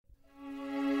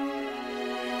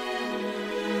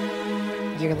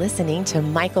You're listening to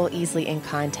Michael Easley in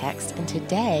Context, and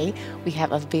today we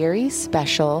have a very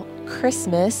special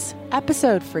Christmas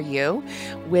episode for you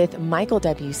with Michael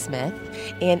W. Smith.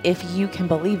 And if you can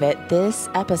believe it, this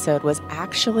episode was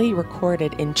actually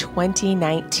recorded in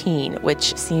 2019,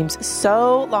 which seems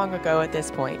so long ago at this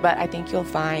point. But I think you'll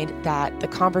find that the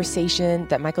conversation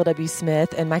that Michael W.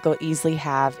 Smith and Michael Easley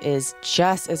have is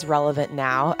just as relevant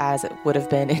now as it would have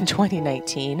been in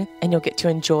 2019. And you'll get to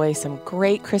enjoy some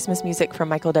great Christmas music from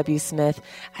Michael W. Smith,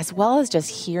 as well as just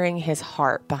hearing his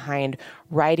heart behind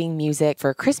writing music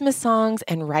for Christmas songs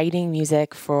and writing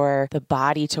music for the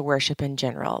body to worship in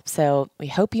general. So we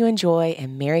hope you enjoy,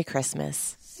 and Merry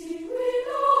Christmas.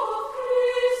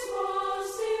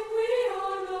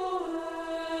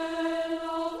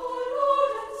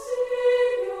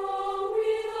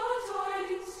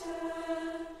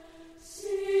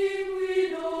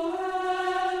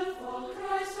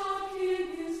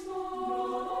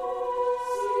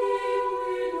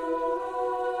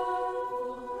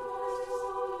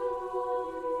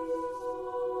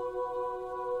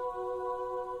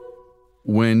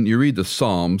 When you read the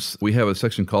Psalms, we have a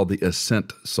section called the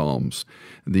Ascent Psalms.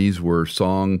 These were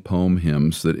song, poem,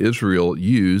 hymns that Israel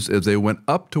used as they went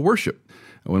up to worship.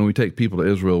 When we take people to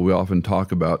Israel, we often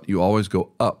talk about you always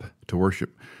go up to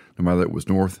worship, no matter it was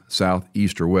north, south,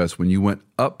 east, or west. When you went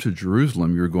up to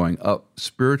Jerusalem, you were going up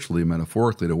spiritually,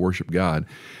 metaphorically, to worship God.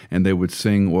 And they would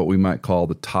sing what we might call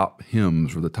the top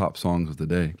hymns or the top songs of the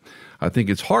day. I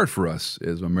think it's hard for us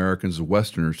as Americans, as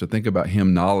Westerners, to think about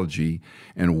hymnology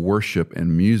and worship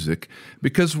and music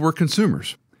because we're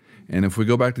consumers. And if we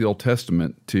go back to the Old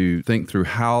Testament to think through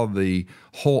how the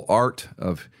whole art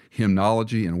of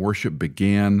hymnology and worship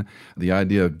began, the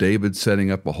idea of David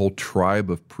setting up a whole tribe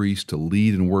of priests to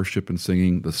lead in worship and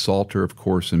singing, the Psalter, of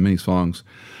course, and many songs.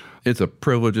 It's a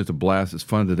privilege, it's a blast, it's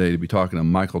fun today to be talking to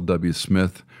Michael W.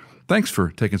 Smith. Thanks for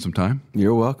taking some time.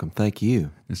 You're welcome. Thank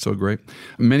you. It's so great.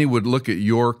 Many would look at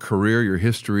your career, your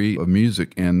history of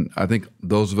music, and I think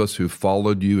those of us who've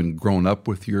followed you and grown up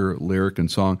with your lyric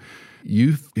and song,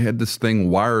 you've had this thing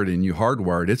wired in you,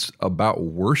 hardwired. It's about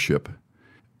worship,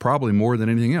 probably more than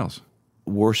anything else.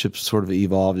 Worship sort of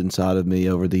evolved inside of me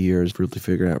over the years, really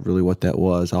figuring out really what that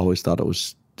was. I always thought it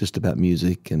was just about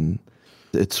music, and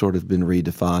it's sort of been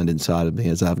redefined inside of me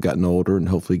as I've gotten older and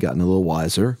hopefully gotten a little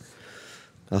wiser.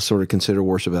 I sort of consider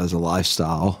worship as a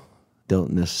lifestyle.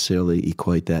 Don't necessarily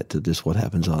equate that to just what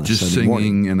happens on a Sunday morning.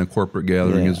 Just singing in a corporate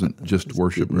gathering isn't just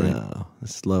worship, right? No,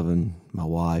 it's loving my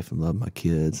wife and loving my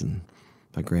kids and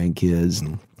my grandkids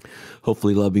and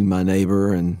hopefully loving my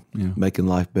neighbor and making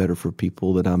life better for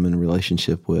people that I'm in a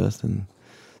relationship with. And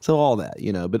so all that,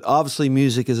 But obviously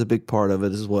music is a big part of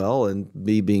it as well. And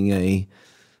me being a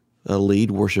lead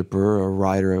worshiper, a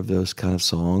writer of those kind of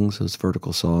songs, those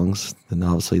vertical songs, then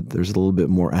obviously there's a little bit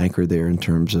more anchor there in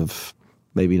terms of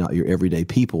maybe not your everyday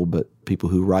people, but people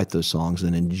who write those songs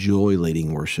and enjoy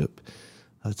leading worship.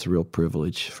 That's a real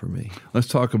privilege for me. Let's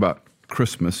talk about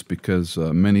Christmas because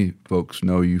many folks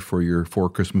know you for your 4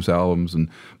 Christmas albums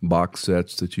and box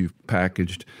sets that you've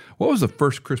packaged. What was the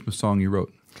first Christmas song you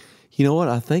wrote? You know what?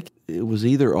 I think it was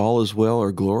either All Is Well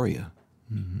or Gloria.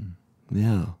 Mm-hmm.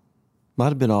 Yeah. Might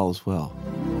have been All Is Well.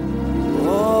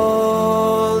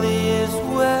 All is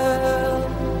well,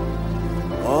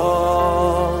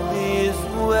 all is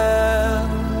well,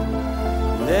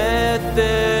 let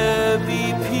there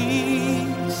be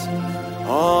peace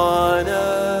on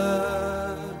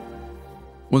earth.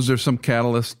 Was there some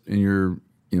catalyst in your,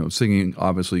 singing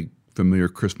obviously familiar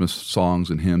Christmas songs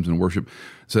and hymns and worship,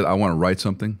 said, I want to write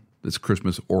something that's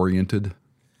Christmas-oriented?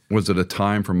 Was it a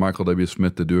time for Michael W.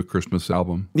 Smith to do a Christmas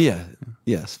album? Yeah.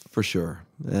 Yes, for sure.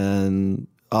 And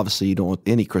obviously you don't want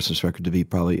any Christmas record to be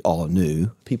probably all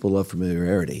new. People love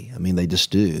familiarity. I mean, they just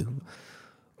do.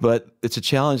 But it's a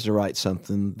challenge to write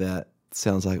something that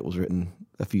sounds like it was written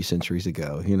a few centuries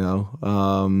ago,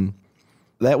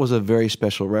 That was a very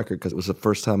special record because it was the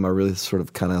first time I really sort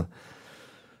of kind of,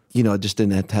 I just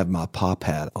didn't have to have my pop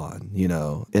hat on,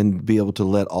 and be able to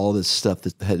let all this stuff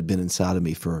that had been inside of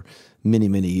me for many,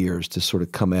 many years to sort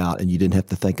of come out, and you didn't have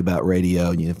to think about radio,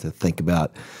 and you didn't have to think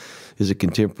about, is it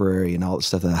contemporary and all that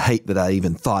stuff. And I hate that I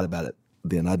even thought about it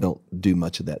then. I don't do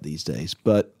much of that these days.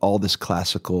 But all this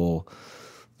classical,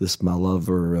 my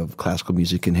lover of classical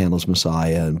music and Handel's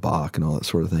Messiah and Bach and all that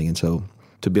sort of thing. And so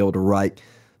to be able to write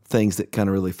things that kind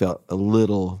of really felt a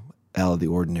little out of the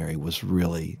ordinary was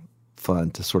really fun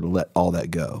to sort of let all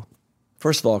that go.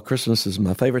 First of all, Christmas is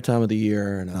my favorite time of the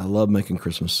year, and I love making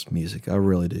Christmas music. I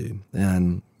really do.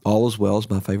 And All Is Well is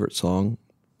my favorite song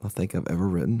I think I've ever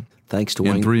written. Thanks to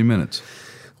Wayne. In 3 minutes.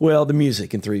 Well, the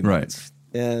music in 3 minutes.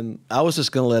 Right. And I was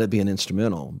just going to let it be an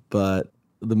instrumental, but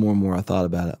the more and more I thought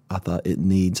about it, I thought it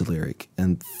needs a lyric.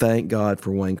 And thank God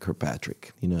for Wayne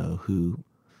Kirkpatrick, who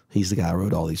he's the guy I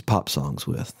wrote all these pop songs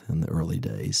with in the early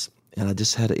days. And I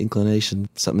just had an inclination,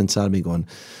 something inside of me going,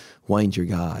 Wayne's your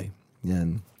guy.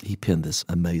 And he penned this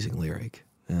amazing lyric.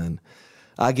 And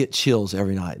I get chills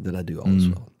every night that I do All Is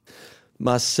Well.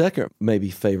 My second maybe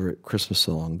favorite Christmas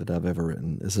song that I've ever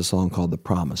written is a song called The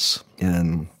Promise.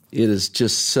 And it is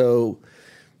just so,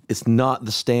 it's not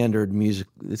the standard music.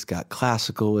 It's got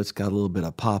classical, it's got a little bit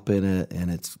of pop in it, and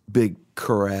it's big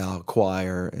chorale,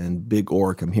 choir, and big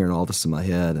orc. I'm hearing all this in my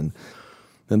head. And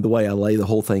the way I lay the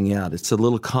whole thing out, it's a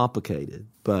little complicated,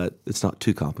 but it's not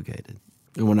too complicated.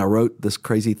 And when I wrote this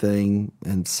crazy thing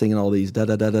and singing all these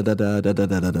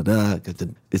da-da-da-da-da-da-da-da-da-da-da,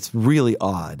 it's really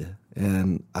odd.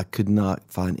 And I could not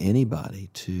find anybody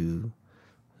to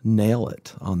nail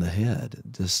it on the head.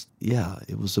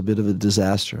 It was a bit of a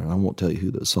disaster. And I won't tell you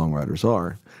who the songwriters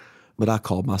are, but I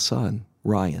called my son,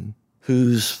 Ryan,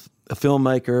 who's a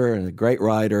filmmaker and a great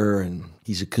writer, and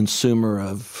he's a consumer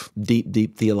of deep,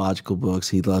 deep theological books.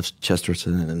 He loves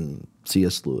Chesterton and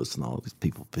C.S. Lewis and all these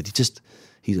people, but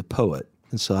he's a poet.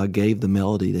 And so I gave the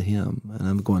melody to him, and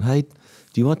I'm going, hey,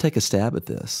 do you want to take a stab at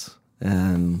this?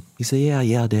 And he said,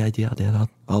 yeah, Dad,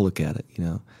 I'll look at it,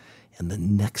 And the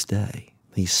next day,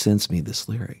 he sends me this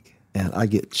lyric, and I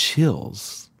get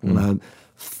chills when I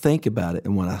think about it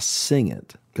and when I sing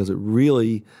it, because it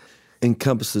really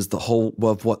encompasses the whole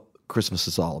of what Christmas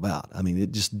is all about. I mean,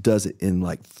 it just does it in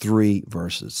like 3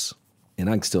 verses, and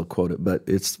I can still quote it, but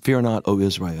it's, "Fear not, O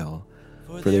Israel,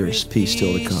 for there is peace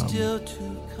still to come."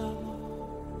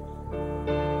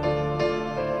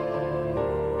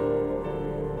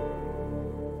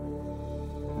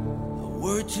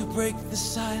 To break the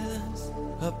silence,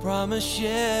 a promise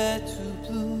yet to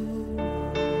bloom.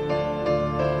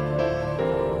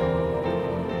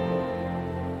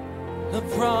 A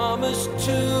promise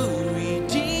to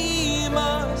redeem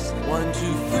us, one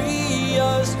to free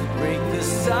us, break the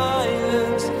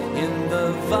silence in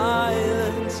the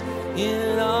violence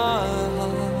in our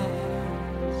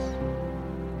hearts.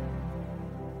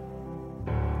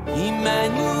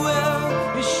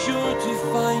 Emmanuel is sure to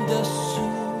find us soon.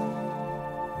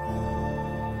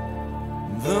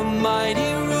 The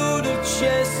mighty root of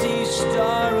Jesse,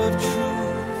 star of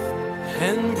truth,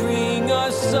 and bring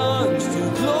our sons to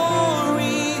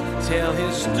glory, tell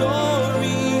his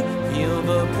story, heal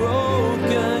the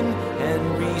broken,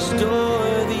 and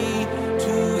restore thee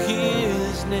to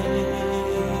his name.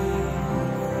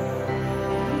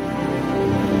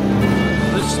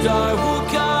 The star will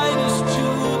guide us to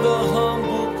the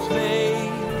humble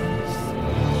place,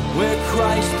 where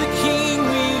Christ the King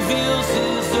reveals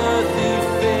his earthly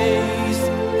face,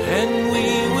 and we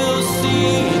will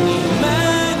sing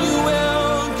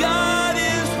Emmanuel. God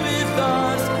is with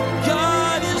us,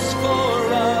 God is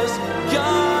for us,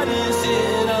 God is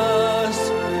in us.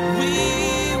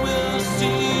 We will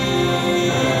sing.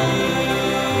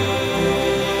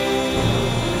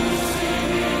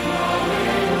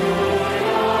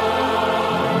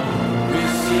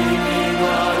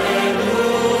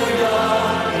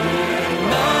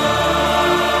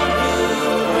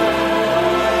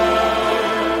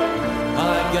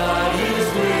 We're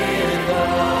singing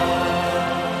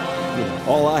hallelujah.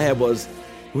 All I had was,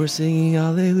 we're singing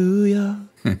hallelujah.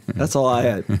 That's all I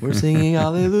had. We're singing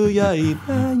hallelujah,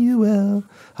 Emmanuel,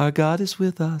 our God is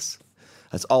with us.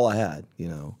 That's all I had,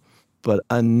 But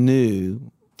I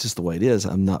knew, just the way it is,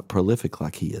 I'm not prolific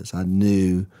like he is. I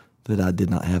knew that I did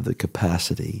not have the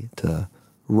capacity to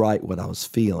write what I was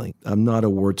feeling. I'm not a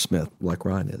wordsmith like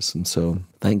Ryan is. And so,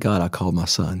 thank God I called my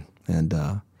son. And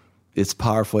it's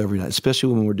powerful every night,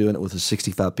 especially when we're doing it with a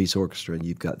 65-piece orchestra and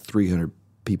you've got 300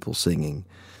 people singing.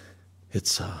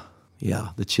 It's,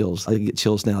 the chills. I get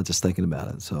chills now just thinking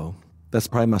about it. So that's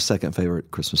probably my second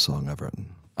favorite Christmas song I've written.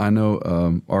 I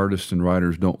know artists and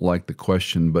writers don't like the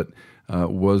question, but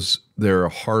was there a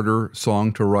harder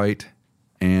song to write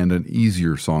and an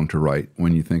easier song to write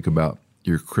when you think about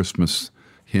your Christmas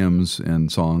hymns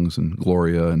and songs and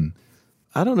Gloria? And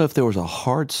I don't know if there was a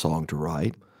hard song to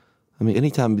write. I mean,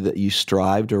 anytime that you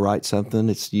strive to write something,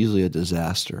 it's usually a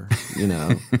disaster,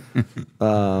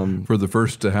 For the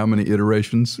first how many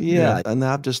iterations? Yeah, and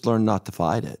I've just learned not to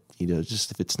fight it.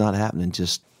 Just if it's not happening,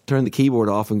 just turn the keyboard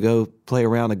off and go play a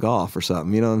round of golf or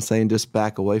something. You know what I'm saying? Just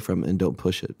back away from it and don't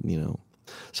push it,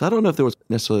 So I don't know if there was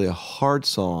necessarily a hard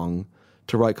song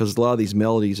to write, because a lot of these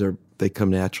melodies they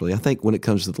come naturally. I think when it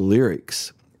comes to the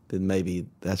lyrics, then maybe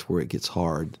that's where it gets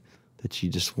hard, that you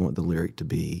just want the lyric to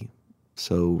be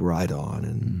so right on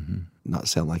and not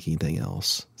sound like anything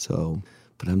else. So,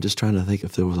 but I'm just trying to think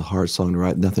if there was a hard song to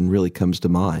write. Nothing really comes to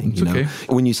mind. It's okay.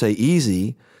 When you say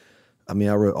easy, I mean,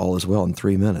 I wrote All Is Well in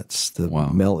 3 minutes, the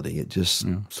Wow. melody. It just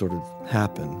sort of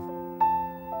happened.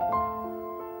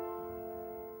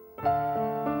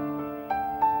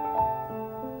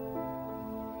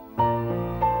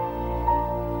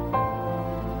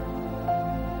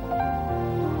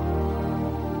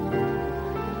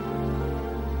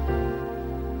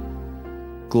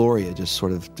 Gloria just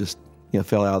sort of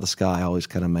fell out of the sky. I always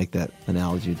kind of make that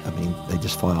analogy. I mean, they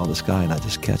just fall out of the sky and I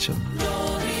just catch them.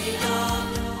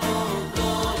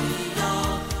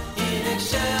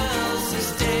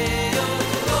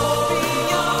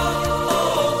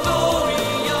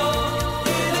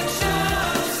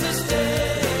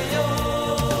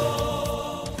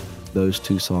 Those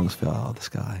two songs fell out of the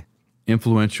sky.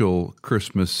 Influential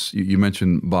Christmas, you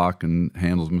mentioned Bach and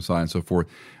Handel's Messiah and so forth.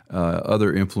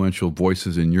 Other influential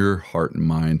voices in your heart and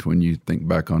mind when you think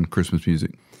back on Christmas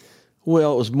music?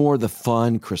 Well, it was more the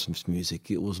fun Christmas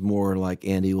music. It was more like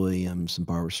Andy Williams and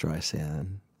Barbra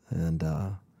Streisand. And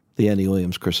the Andy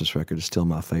Williams Christmas record is still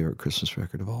my favorite Christmas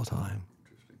record of all time.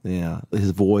 Yeah,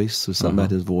 his voice, there's something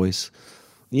about his voice.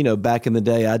 You know, back in the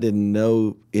day, I didn't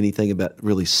know anything about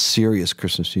really serious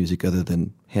Christmas music other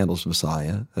than Handel's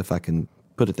Messiah, if I can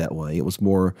put it that way. It was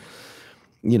more,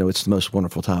 you know, it's the most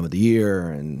wonderful time of the year,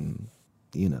 and,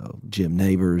 you know, Jim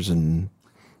Nabors and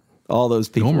all those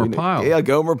people. Gomer Pyle. Yeah,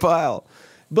 Gomer Pyle.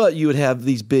 But you would have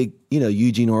these big, you know,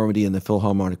 Eugene Ormandy and the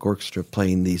Philharmonic Orchestra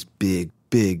playing these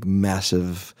big,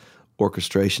 massive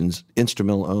orchestrations,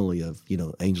 instrumental only, of, you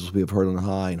know, Angels We Have Heard on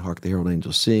High and Hark the Herald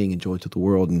Angels Sing and Joy to the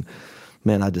World. And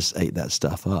man, I just ate that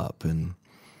stuff up. And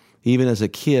even as a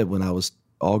kid, when I was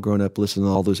all grown up listening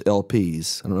to all those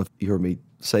LPs, I don't know if you heard me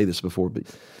say this before, but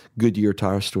Goodyear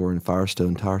Tire Store and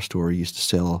Firestone Tire Store used to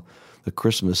sell a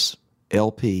Christmas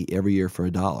LP every year for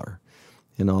 $1.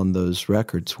 And on those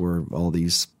records were all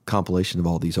these compilation of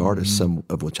all these artists, some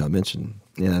of which I mentioned,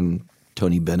 and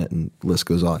Tony Bennett, and the list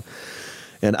goes on.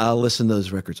 And I listened to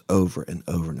those records over and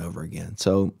over and over again.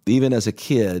 So even as a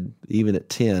kid, even at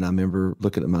 10, I remember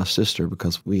looking at my sister,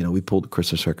 because we pulled the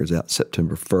Christmas records out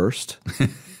September 1st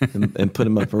and put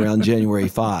them up around January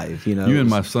 5. You know, You and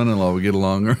my son-in-law would get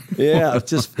along. yeah,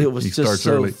 it was He just starts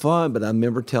so early. fun. But I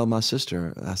remember telling my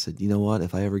sister, I said, you know what?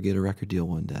 If I ever get a record deal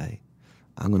one day,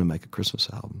 I'm going to make a Christmas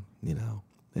album. You know,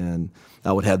 and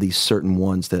I would have these certain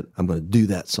ones that I'm going to do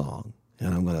that song,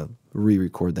 and I'm going to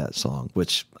re-record that song,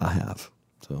 which I have.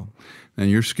 So, And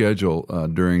your schedule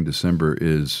during December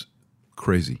is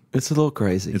crazy. it's a little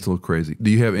crazy. It's a little crazy.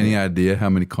 Do you have any idea how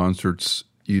many concerts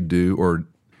you do, or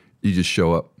you just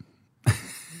show up?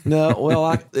 No, well,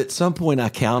 at some point I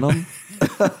count them,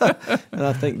 and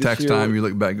I think this Tax year, time, you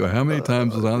look back and go, how many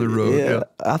times was I on the road? Yeah,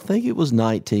 I think it was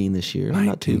 19 this year.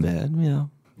 Not too bad. Yeah.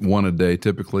 One a day,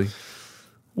 typically.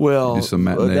 Well, Do some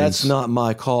matinees. that's not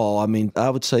my call. I mean, I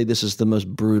would say this is the most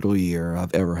brutal year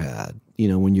I've ever had. You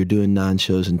know, when you're doing 9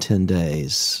 shows in 10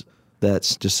 days,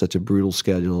 that's just such a brutal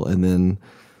schedule. And then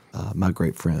my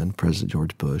great friend, President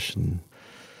George Bush, and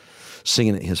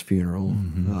singing at his funeral.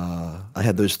 I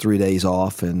had those 3 days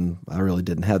off, and I really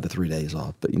didn't have the 3 days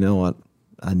off. But you know what?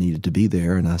 I needed to be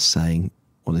there, and I sang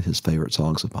one of his favorite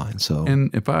songs of mine. So,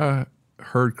 And if I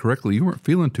heard correctly, you weren't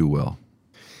feeling too well.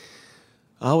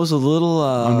 I was a little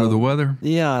Under the weather?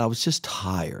 Yeah, I was just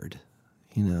tired.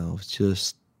 You know, I was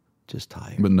just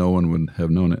tired. But no one would have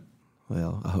known it.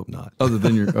 Well, I hope not. Other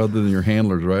than your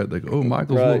handlers, right? They go, oh,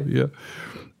 Michael's Right. low. Yeah.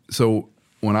 So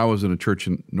when I was in a church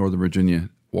in Northern Virginia,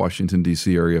 Washington,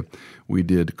 D.C. area, we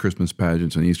did Christmas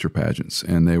pageants and Easter pageants,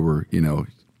 and they were,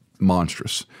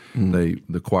 monstrous.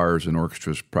 The choirs and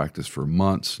orchestras practiced for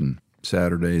months, and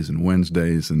Saturdays and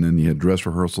Wednesdays, and then you had dress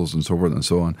rehearsals and so forth and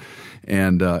so on.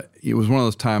 And it was one of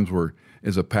those times where,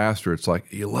 as a pastor, it's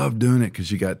like you love doing it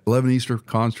because you got 11 Easter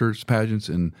concerts, pageants,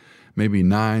 and maybe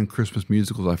 9 Christmas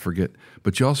musicals, I forget.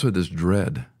 But you also had this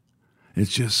dread.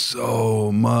 It's just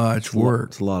so much work.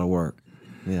 It's a lot of work.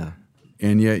 Yeah.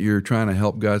 And yet you're trying to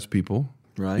help God's people.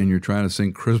 Right. And you're trying to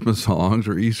sing Christmas songs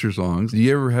or Easter songs. Do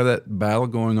you ever have that battle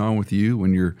going on with you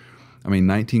when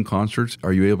 19 concerts?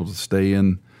 Are you able to stay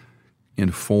in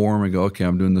form and go, okay,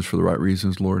 I'm doing this for the right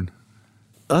reasons, Lord?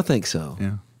 I think so.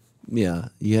 Yeah. Yeah.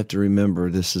 You have to remember,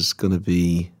 this is going to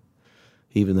be,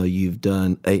 even though you've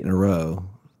done 8 in a row,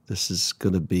 this is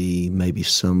going to be maybe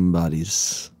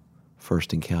somebody's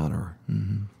first encounter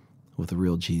with the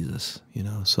real Jesus,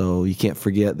 So you can't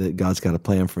forget that God's got a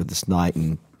plan for this night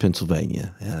in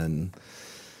Pennsylvania, and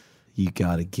you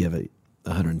got to give it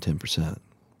 110%.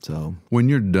 So When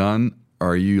you're done,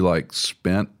 are you like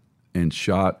spent and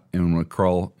shot and want to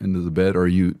crawl into the bed, or are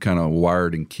you kind of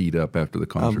wired and keyed up after the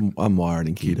concert? I'm wired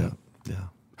and keyed up. Yeah.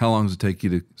 How long does it take you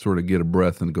to sort of get a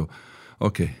breath and go,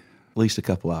 okay, At least a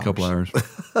couple hours. a couple hours?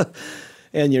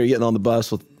 And you're getting on the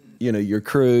bus with, your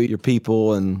crew, your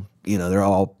people, and, they're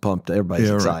all pumped. Everybody's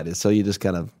excited. Right. So you just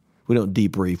we don't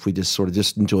debrief. We just sort of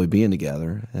just enjoy being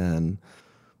together.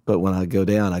 But when I go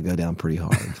down pretty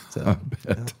hard. So, I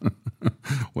bet. Yeah.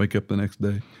 Wake up the next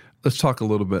day. Let's talk a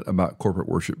little bit about corporate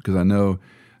worship, because I know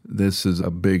this is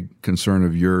a big concern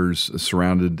of yours,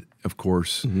 surrounded, of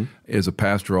course, as a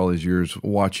pastor all these years,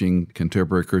 watching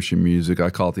contemporary Christian music. I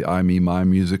call it the I, me, my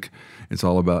music. It's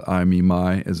all about I, me,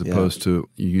 my, as opposed to,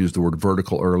 you used the word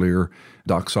vertical earlier,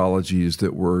 doxologies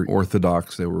that were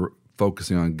orthodox. They were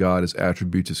focusing on God, His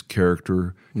attributes, His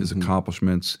character, His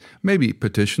accomplishments, maybe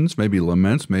petitions, maybe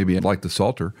laments, maybe like the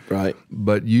Psalter. Right.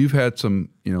 But you've had some,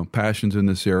 passions in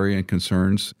this area and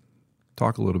concerns.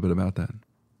 Talk a little bit about that.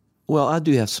 Well, I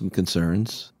do have some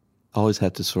concerns. I always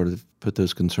have to sort of put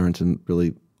those concerns and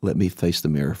really let me face the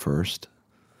mirror first.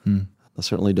 I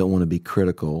certainly don't want to be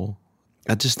critical.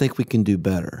 I just think we can do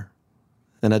better.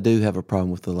 And I do have a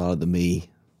problem with a lot of the me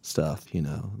stuff,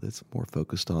 that's more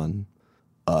focused on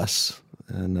us.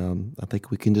 And I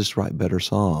think we can just write better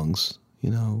songs,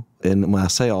 And when I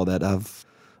say all that,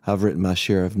 I've written my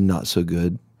share of not so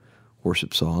good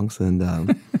worship songs, and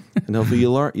and hopefully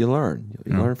you learn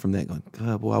from that. Going,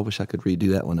 God, boy, I wish I could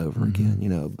redo that one over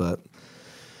again, But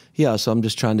yeah, so I'm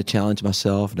just trying to challenge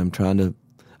myself, and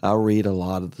I read a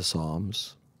lot of the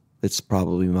Psalms. It's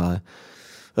probably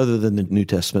other than the New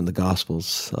Testament and the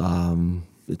Gospels,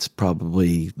 it's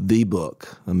probably the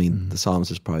book. I mean, the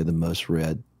Psalms is probably the most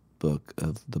read book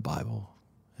of the Bible,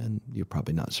 and you're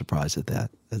probably not surprised at that,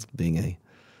 as being a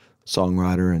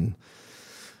songwriter. And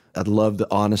I love the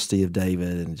honesty of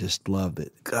David, and just love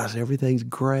that, gosh, everything's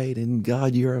great, and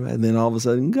God, and then all of a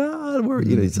sudden, God,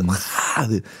 it's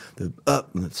the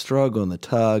up and the struggle and the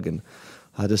tug, and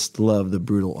I just love the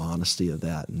brutal honesty of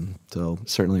that, and so it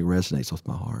certainly resonates with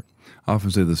my heart. I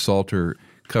often say the Psalter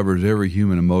covers every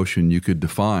human emotion you could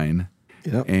define,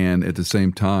 and at the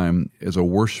same time, as a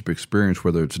worship experience,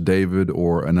 whether it's David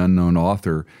or an unknown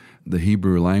author, the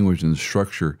Hebrew language and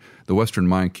structure, the Western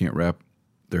mind can't wrap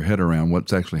their head around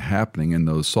what's actually happening in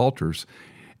those Psalters.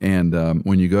 And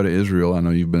when you go to Israel, I know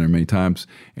you've been there many times,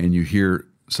 and you hear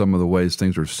some of the ways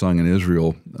things are sung in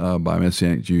Israel by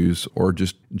Messianic Jews or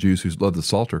just Jews who love the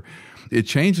Psalter, it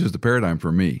changes the paradigm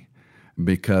for me,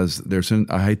 because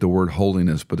I hate the word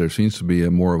holiness, but there seems to be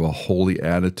more of a holy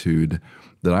attitude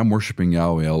that I'm worshiping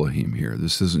Yahweh Elohim here.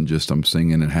 This isn't just I'm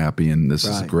singing and happy and this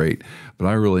is great, but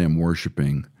I really am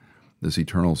worshiping this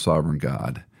eternal sovereign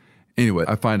God. Anyway,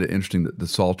 I find it interesting that the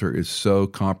Psalter is so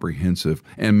comprehensive,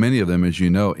 and many of them, as you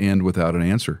know, end without an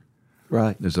answer.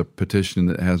 Right. There's a petition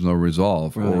that has no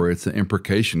resolve, or it's an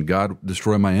imprecation, God,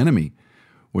 destroy my enemy,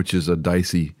 which is a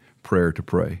dicey prayer to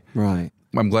pray. Right.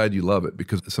 I'm glad you love it,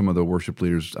 because some of the worship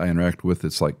leaders I interact with,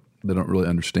 it's like they don't really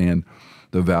understand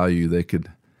the value they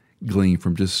could glean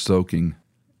from just soaking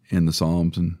in the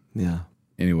Psalms. And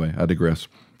anyway, I digress.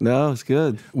 No, it's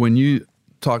good. When you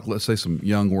talk, let's say, some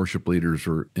young worship leaders,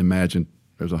 or imagine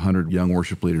there's 100 young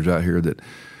worship leaders out here that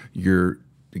you're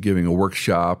giving a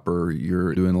workshop or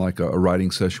you're doing like a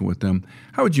writing session with them,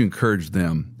 how would you encourage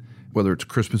them, whether it's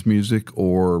Christmas music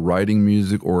or writing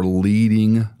music or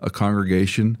leading a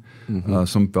congregation,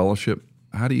 some fellowship?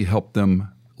 How do you help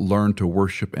them learn to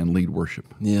worship and lead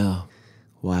worship? Yeah.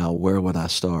 Wow, where would I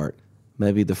start?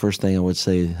 Maybe the first thing I would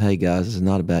say, hey guys, it's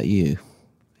not about you.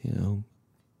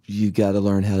 You've got to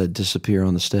learn how to disappear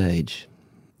on the stage.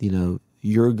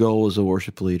 Your goal as a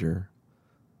worship leader,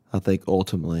 I think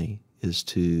ultimately, is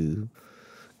to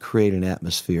create an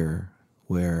atmosphere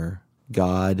where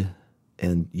God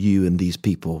and you and these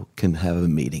people can have a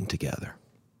meeting together.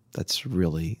 That's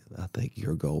really, I think,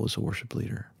 your goal as a worship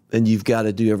leader. And you've got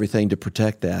to do everything to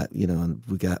protect that, and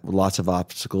we got lots of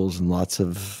obstacles and lots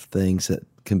of things that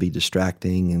can be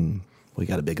distracting, and we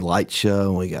got a big light show,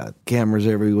 and we got cameras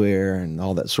everywhere and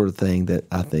all that sort of thing that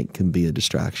I think can be a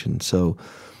distraction. So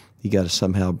you got to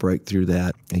somehow break through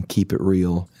that and keep it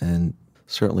real, and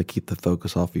certainly keep the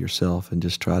focus off of yourself, and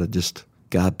just try to just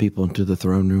guide people into the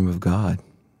throne room of God.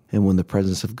 And when the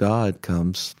presence of God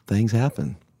comes, things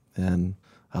happen. And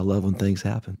I love when things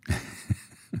happen.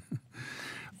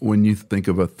 When you think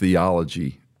of a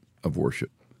theology of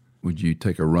worship, would you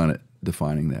take a run at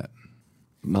defining that?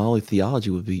 My only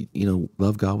theology would be,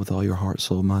 love God with all your heart,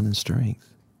 soul, mind, and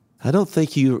strength. I don't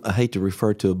think I hate to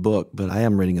refer to a book, but I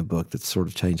am reading a book that's sort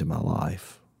of changing my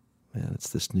life. And it's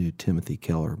this new Timothy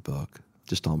Keller book,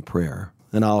 just on prayer.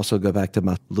 And I also go back to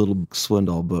my little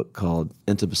Swindoll book called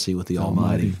Intimacy with the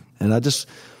Almighty. And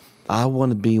I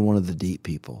want to be one of the deep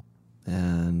people.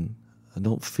 And I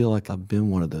don't feel like I've been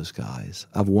one of those guys.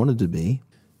 I've wanted to be.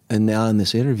 And now in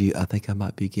this interview, I think I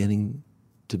might be getting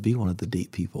to be one of the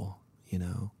deep people,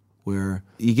 where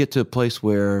you get to a place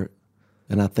where,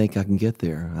 and I think I can get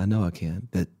there, I know I can,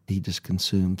 that he just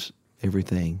consumes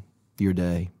everything, your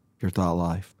day, your thought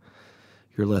life.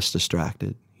 You're less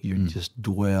distracted. You just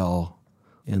dwell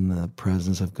in the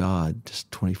presence of God just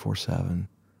 24/7.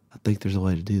 I think there's a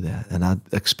way to do that. And I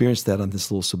experienced that on this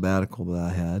little sabbatical that I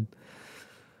had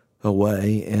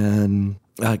away, and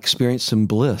I experienced some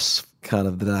bliss kind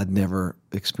of that I'd never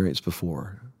experienced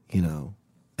before, and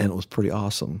it was pretty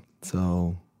awesome.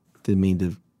 So didn't mean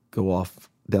to go off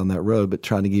down that road, but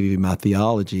trying to give you my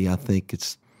theology, I think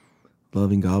it's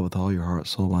loving God with all your heart,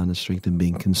 soul, mind, and strength, and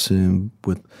being consumed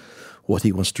with what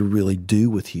he wants to really do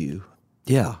with you.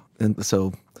 Yeah. And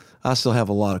so I still have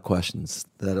a lot of questions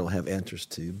that I don't have answers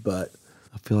to, but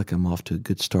I feel like I'm off to a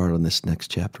good start on this next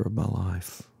chapter of my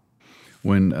life.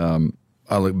 When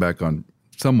I look back on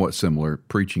somewhat similar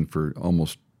preaching for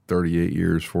almost 38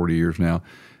 years, 40 years now,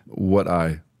 what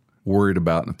I worried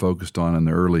about and focused on in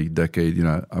the early decade,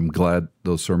 I'm glad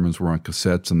those sermons were on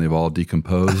cassettes and they've all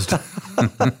decomposed. One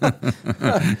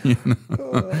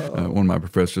of my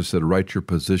professors said, write your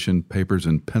position papers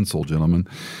in pencil, gentlemen.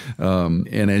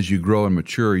 And as you grow and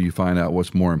mature, you find out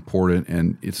what's more important.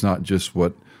 And it's not just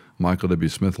what Michael W.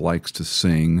 Smith likes to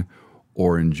sing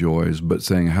or enjoys, but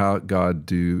saying, how, God,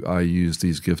 do I use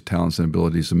these gifts, talents, and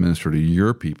abilities to minister to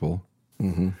your people?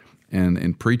 Mm-hmm. And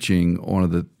in preaching,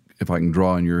 if I can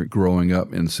draw on your growing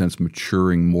up, in a sense,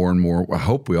 maturing more and more, I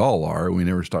hope we all are. We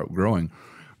never stop growing.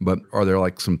 But are there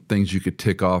like some things you could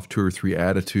tick off, 2 or 3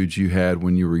 attitudes you had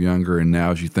when you were younger, and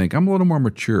now as you think, I'm a little more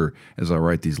mature as I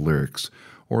write these lyrics?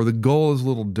 Or the goal is a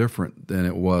little different than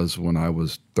it was when I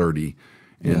was 30,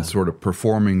 and sort of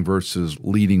performing versus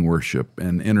leading worship,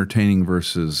 and entertaining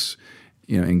versus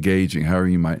engaging, however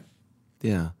you might.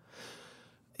 Yeah.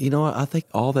 I think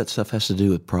all that stuff has to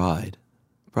do with pride.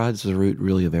 Pride is the root,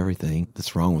 really, of everything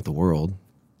that's wrong with the world.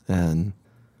 And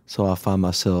so I find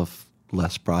myself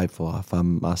less prideful. I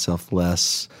find myself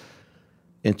less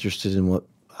interested in what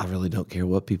I really don't care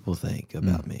what people think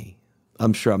about me.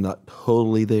 I'm sure I'm not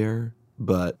totally there,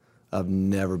 but I've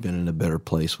never been in a better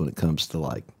place when it comes to,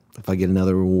 like, if I get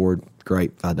another reward,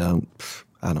 great. If I don't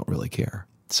really care.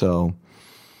 So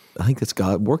I think that's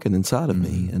God working inside of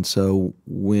me. And so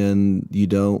when you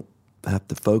don't have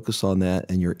to focus on that,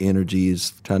 and your energy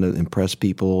is trying to impress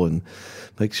people and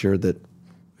make sure that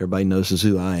everybody knows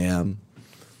who I am,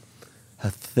 I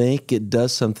think it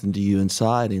does something to you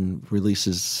inside and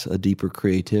releases a deeper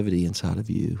creativity inside of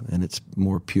you, and it's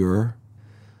more pure.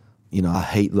 I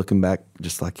hate looking back,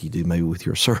 just like you do maybe with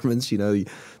your sermons,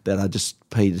 that I just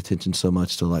paid attention so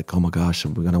much to, like, oh my gosh,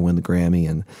 we're going to win the Grammy,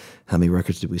 and how many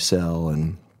records did we sell?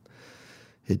 And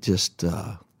it just,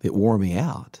 it wore me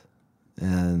out.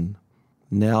 And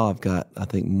now I've got, I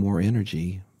think, more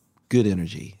energy, good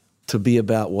energy, to be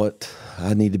about what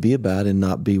I need to be about and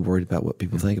not be worried about what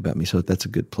people think about me. So that's a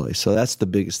good place. So that's the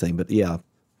biggest thing. But yeah,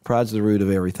 pride's the root of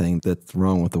everything that's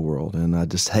wrong with the world. And I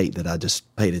just hate that I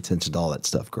just paid attention to all that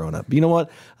stuff growing up. You know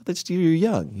what? I think you're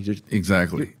young.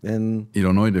 Exactly. And you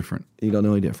don't know any different. You don't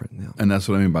know any different. Yeah. And that's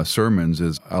what I mean by sermons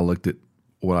is I looked at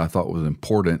what I thought was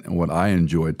important and what I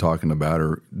enjoyed talking about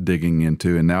or digging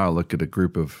into. And now I look at a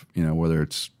group of, whether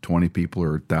it's 20 people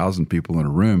or 1,000 people in a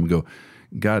room and go,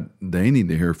 God, they need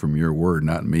to hear from your word,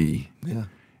 not me. Yeah.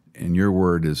 And your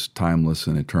word is timeless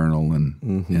and eternal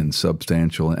and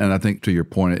substantial. And I think, to your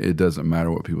point, it doesn't matter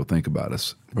what people think about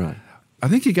us. Right. I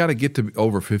think you got to get to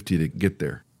over 50 to get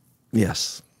there.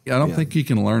 Yes. I don't think you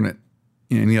can learn it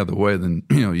any other way than,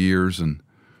 years and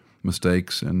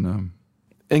mistakes and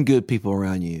good people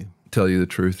around you. Tell you the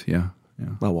truth, yeah.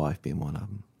 My wife being one of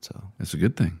them. So that's a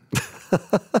good thing.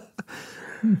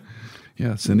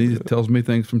 Yeah, Cindy tells me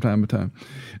things from time to time.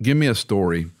 Give me a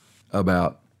story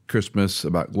about Christmas,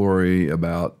 about Glory,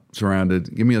 about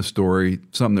Surrounded. Give me a story,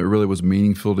 something that really was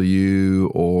meaningful to you,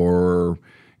 or,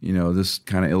 this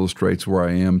kind of illustrates where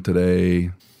I am today.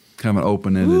 Kind of an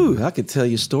open-ended. Ooh, I could tell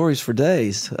you stories for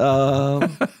days. I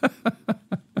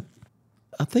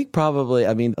think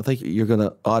you're going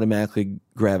to automatically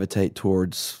gravitate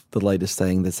towards the latest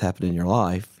thing that's happened in your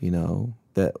life,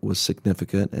 that was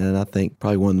significant. And I think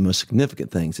probably one of the most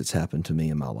significant things that's happened to me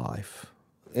in my life.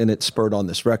 And it spurred on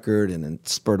this record, and it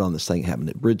spurred on this thing happened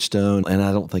at Bridgestone. And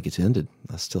I don't think it's ended.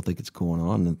 I still think it's going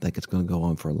on, and I think it's going to go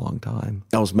on for a long time.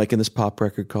 I was making this pop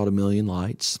record called A Million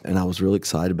Lights, and I was really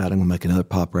excited about it. I'm going to make another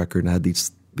pop record, and I had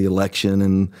the election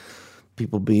and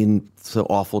people being so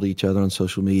awful to each other on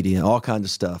social media, all kinds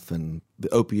of stuff, and the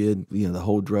opioid, the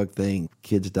whole drug thing,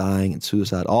 kids dying and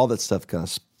suicide, all that stuff kind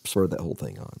of spurred that whole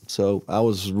thing on. So I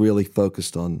was really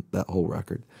focused on that whole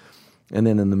record. And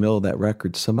then in the middle of that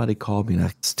record, somebody called me, and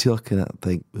I still cannot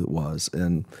think who it was,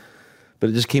 and But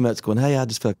it just came out going, hey, I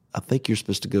just felt, I think you're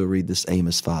supposed to go read this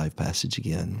Amos 5 passage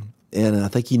again. And I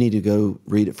think you need to go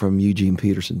read it from Eugene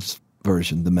Peterson's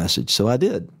version, The Message. So I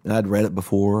did. And I'd read it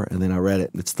before, and then I read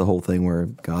it. It's the whole thing where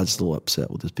God's still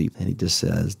upset with his people. And he just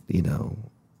says,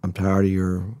 I'm tired of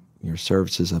your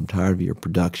services. I'm tired of your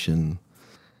production.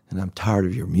 And I'm tired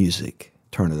of your music.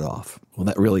 Turn it off. Well,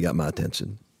 that really got my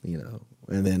attention,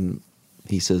 And then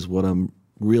he says, what I'm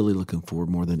really looking for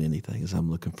more than anything is I'm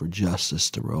looking for justice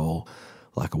to roll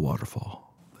like a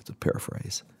waterfall. That's a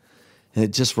paraphrase. And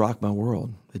it just rocked my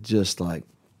world. It just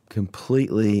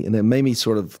completely, and it made me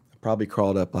sort of probably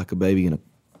crawled up like a baby in a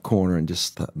corner and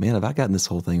just thought, man, have I gotten this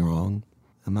whole thing wrong?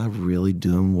 Am I really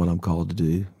doing what I'm called to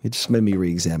do? It just made me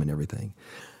re-examine everything.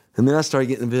 And then I started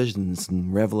getting visions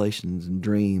and revelations and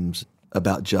dreams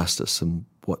about justice and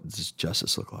what does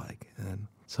justice look like. And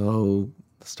so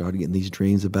I started getting these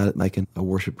dreams about it, making a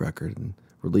worship record and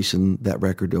releasing that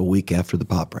record a week after the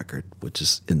pop record, which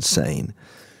is insane.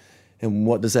 And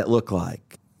what does that look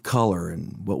like? Color,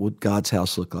 and what would God's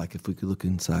house look like if we could look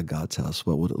inside God's house?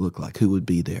 What would it look like? Who would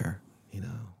be there?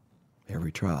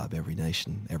 Every tribe, every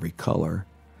nation, every color,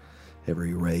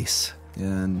 every race.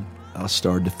 And I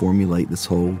started to formulate this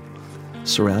whole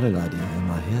surrounded idea in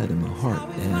my head, in my heart.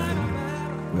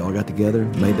 And we all got together,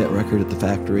 made that record at the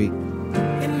factory.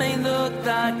 It may look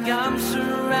like I'm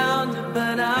surrounded,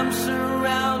 but I'm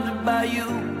surrounded by you.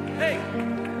 Hey!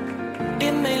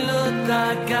 It may look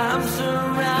like I'm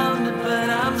surrounded, but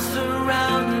I'm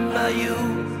surrounded by you.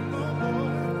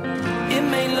 It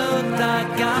may look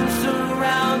like I'm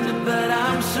surrounded, but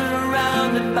I'm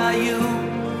surrounded by you.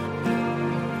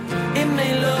 It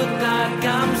may look like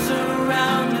I'm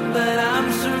surrounded, but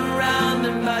I'm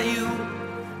surrounded by you.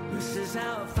 This is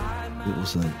how I find my... It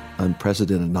was an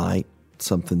unprecedented night.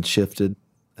 Something shifted,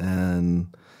 and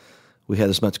we had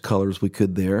as much color as we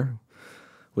could there.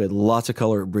 We had lots of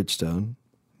color at Bridgestone,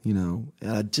 and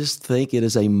I just think it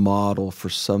is a model for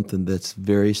something that's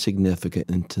very significant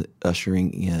into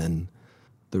ushering in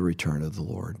the return of the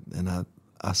Lord. And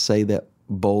I say that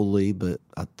boldly, but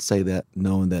I say that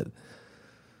knowing that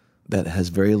that has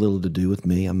very little to do with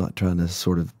me. I'm not trying to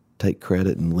sort of take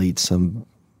credit and lead some,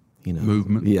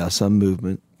 movement. Yeah, some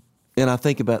movement. And I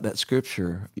think about that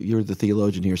scripture. You're the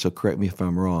theologian here, so correct me if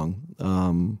I'm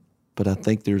wrong. But I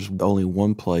think there's only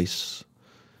one place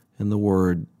in the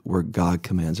Word where God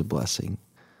commands a blessing.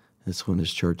 It's when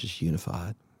His church is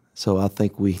unified. So I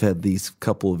think we had these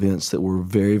couple events that were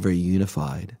very, very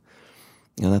unified.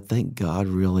 And I think God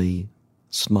really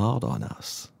smiled on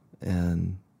us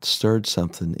and stirred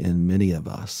something in many of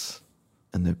us.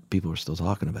 And the people are still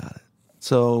talking about it.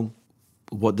 So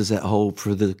what does that hold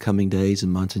for the coming days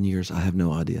and months and years? I have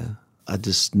no idea. I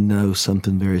just know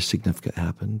something very significant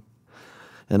happened.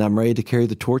 And I'm ready to carry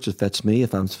the torch if that's me.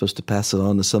 If I'm supposed to pass it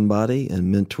on to somebody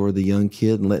and mentor the young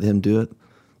kid and let him do it,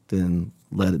 then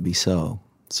let it be so.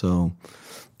 So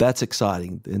that's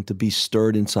exciting. And to be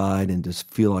stirred inside and just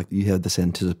feel like you have this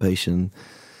anticipation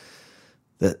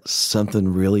that something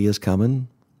really is coming,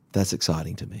 that's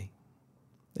exciting to me.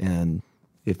 And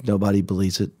if nobody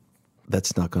believes it,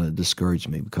 that's not going to discourage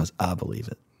me because I believe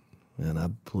it. And I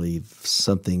believe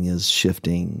something is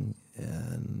shifting,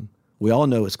 and we all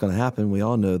know it's going to happen. We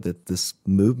all know that this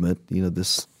movement,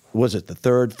 this, was it the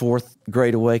third, fourth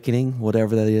Great Awakening,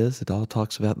 whatever that is, it all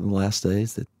talks about in the last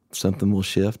days, that something will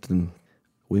shift, and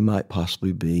we might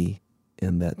possibly be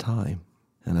in that time.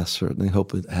 And I certainly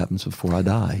hope it happens before I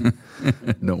die.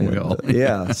 Don't we all?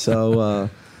 Yeah, so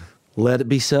let it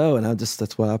be so. And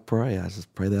that's what I pray. I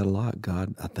just pray that a lot.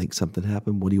 God, I think something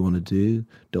happened. What do you want to do?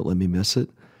 Don't let me miss it.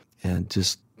 And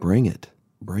just bring it,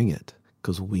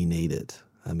 because we need it.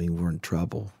 I mean, we're in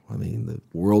trouble. I mean, the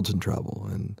world's in trouble,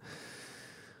 and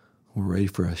we're ready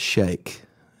for a shake,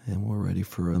 and we're ready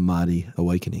for a mighty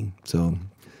awakening. So,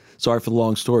 sorry for the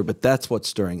long story, but that's what's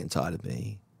stirring inside of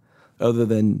me. Other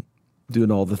than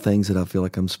doing all the things that I feel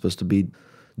like I'm supposed to be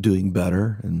doing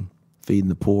better and feeding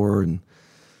the poor and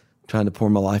trying to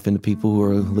pour my life into people who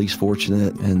are least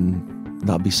fortunate and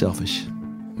not be selfish.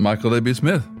 Michael W.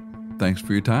 Smith, thanks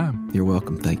for your time. You're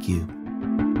welcome. Thank you.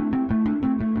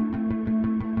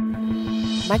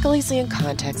 Michael Easley in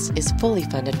Context is fully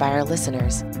funded by our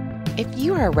listeners. If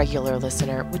you are a regular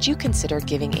listener, would you consider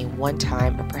giving a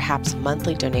one-time or perhaps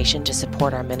monthly donation to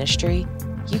support our ministry?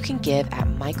 You can give at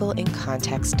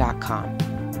michaelincontext.com.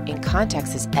 In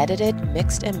Context is edited,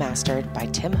 mixed, and mastered by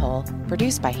Tim Hull,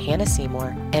 produced by Hannah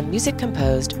Seymour, and music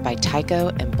composed by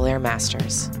Tycho and Blair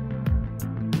Masters.